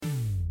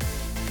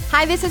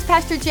Hi, this is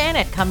Pastor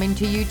Janet coming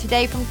to you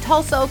today from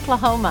Tulsa,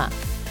 Oklahoma.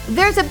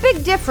 There's a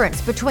big difference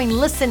between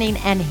listening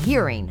and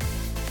hearing.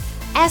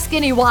 Ask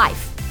any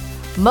wife.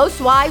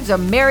 Most wives are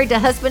married to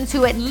husbands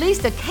who at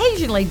least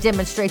occasionally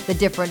demonstrate the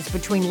difference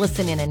between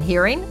listening and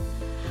hearing.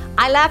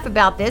 I laugh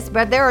about this,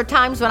 but there are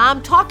times when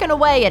I'm talking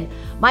away and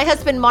my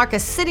husband Mark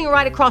is sitting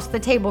right across the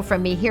table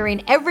from me,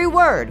 hearing every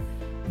word,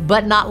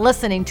 but not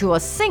listening to a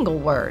single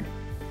word.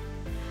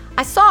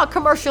 I saw a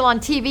commercial on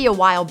TV a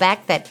while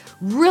back that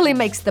really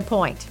makes the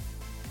point.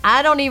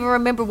 I don't even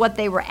remember what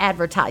they were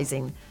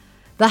advertising.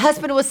 The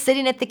husband was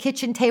sitting at the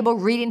kitchen table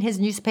reading his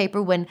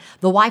newspaper when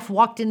the wife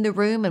walked in the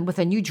room and with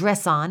a new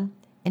dress on,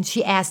 and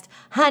she asked,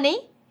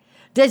 "Honey,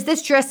 does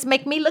this dress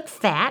make me look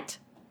fat?"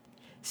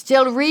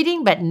 Still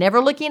reading but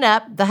never looking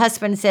up, the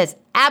husband says,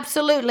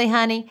 "Absolutely,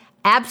 honey,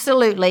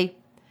 absolutely."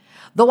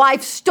 The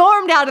wife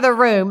stormed out of the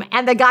room,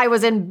 and the guy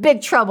was in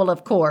big trouble,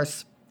 of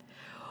course.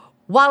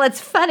 While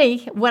it's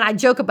funny when I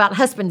joke about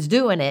husbands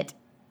doing it,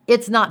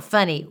 it's not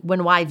funny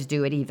when wives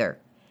do it either.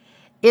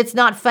 It's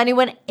not funny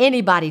when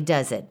anybody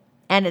does it,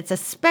 and it's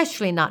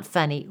especially not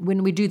funny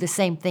when we do the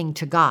same thing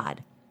to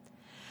God.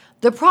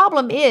 The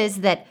problem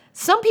is that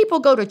some people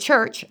go to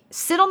church,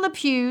 sit on the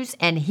pews,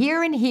 and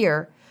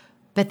hear,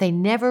 but they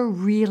never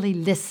really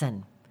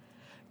listen.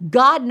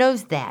 God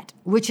knows that,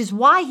 which is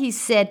why he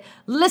said,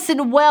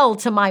 "Listen well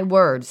to my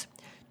words.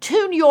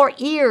 Tune your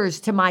ears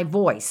to my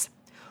voice."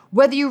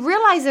 Whether you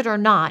realize it or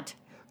not,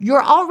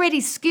 you're already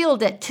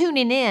skilled at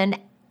tuning in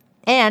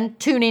and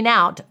tuning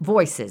out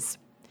voices.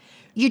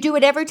 You do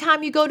it every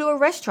time you go to a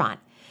restaurant.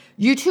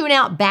 You tune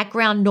out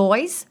background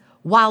noise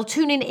while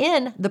tuning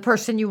in the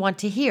person you want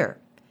to hear.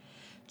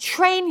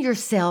 Train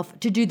yourself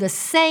to do the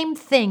same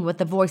thing with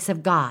the voice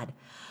of God.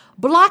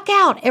 Block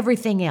out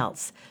everything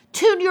else.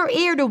 Tune your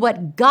ear to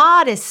what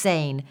God is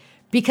saying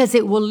because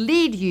it will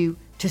lead you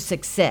to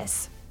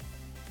success.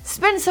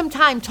 Spend some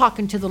time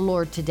talking to the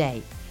Lord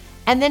today,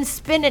 and then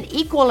spend an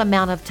equal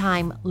amount of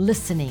time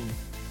listening.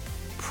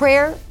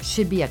 Prayer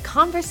should be a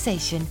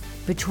conversation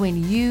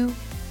between you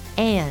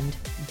and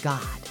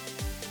God.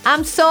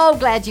 I'm so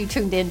glad you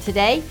tuned in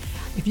today.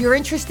 If you're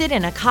interested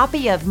in a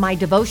copy of my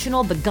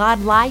devotional, The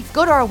God Life,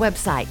 go to our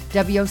website,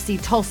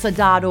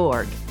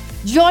 woctulsa.org.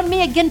 Join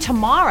me again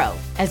tomorrow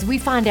as we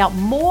find out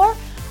more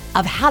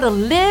of how to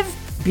live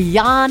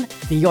beyond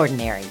the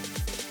ordinary.